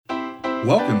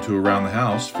Welcome to Around the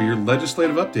House for your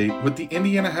legislative update with the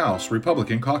Indiana House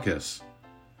Republican Caucus.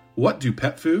 What do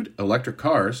pet food, electric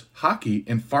cars, hockey,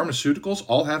 and pharmaceuticals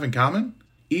all have in common?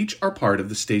 Each are part of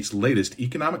the state's latest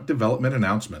economic development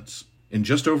announcements. In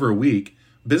just over a week,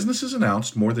 businesses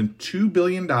announced more than $2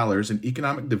 billion in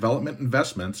economic development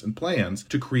investments and plans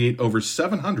to create over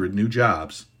 700 new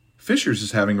jobs. Fishers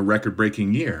is having a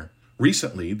record-breaking year.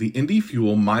 Recently, the Indy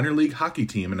Fuel minor league hockey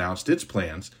team announced its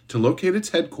plans to locate its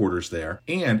headquarters there,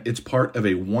 and it's part of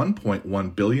a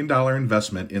 $1.1 billion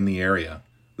investment in the area.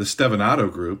 The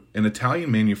Stevanato Group, an Italian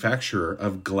manufacturer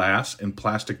of glass and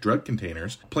plastic drug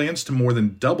containers, plans to more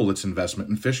than double its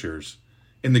investment in Fishers.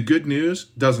 And the good news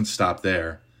doesn't stop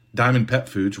there. Diamond Pet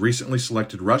Foods recently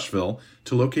selected Rushville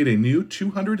to locate a new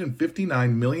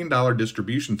 $259 million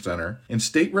distribution center, and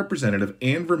State Representative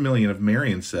Vermilion of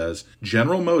Marion says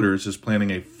General Motors is planning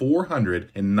a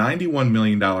 $491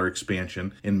 million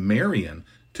expansion in Marion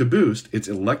to boost its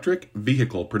electric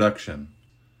vehicle production.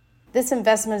 This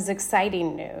investment is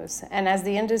exciting news, and as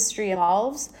the industry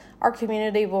evolves, our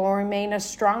community will remain a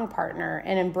strong partner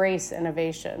and embrace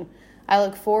innovation. I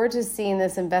look forward to seeing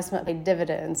this investment pay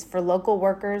dividends for local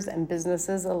workers and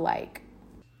businesses alike.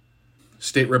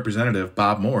 State Representative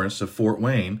Bob Morris of Fort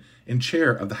Wayne and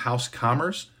chair of the House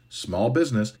Commerce, Small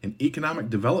Business, and Economic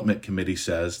Development Committee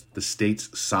says the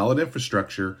state's solid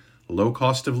infrastructure, low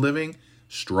cost of living,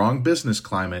 strong business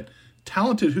climate,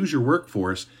 talented Hoosier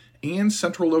workforce, and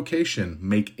central location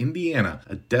make Indiana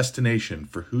a destination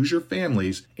for Hoosier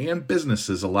families and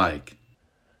businesses alike.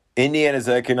 Indiana's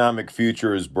economic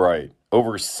future is bright.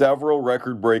 Over several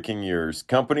record-breaking years,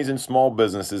 companies and small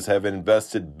businesses have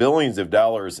invested billions of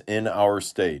dollars in our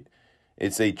state.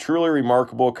 It's a truly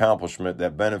remarkable accomplishment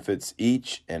that benefits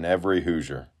each and every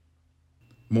Hoosier.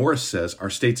 Morris says our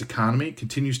state's economy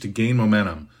continues to gain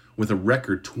momentum, with a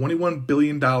record $21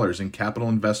 billion in capital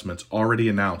investments already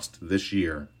announced this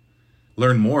year.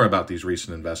 Learn more about these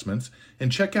recent investments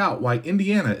and check out why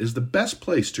Indiana is the best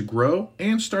place to grow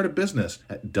and start a business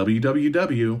at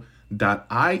www.iedc.in.gov.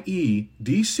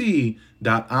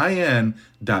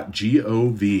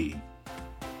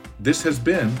 This has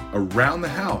been Around the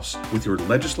House with your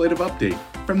legislative update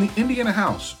from the Indiana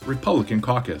House Republican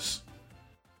Caucus.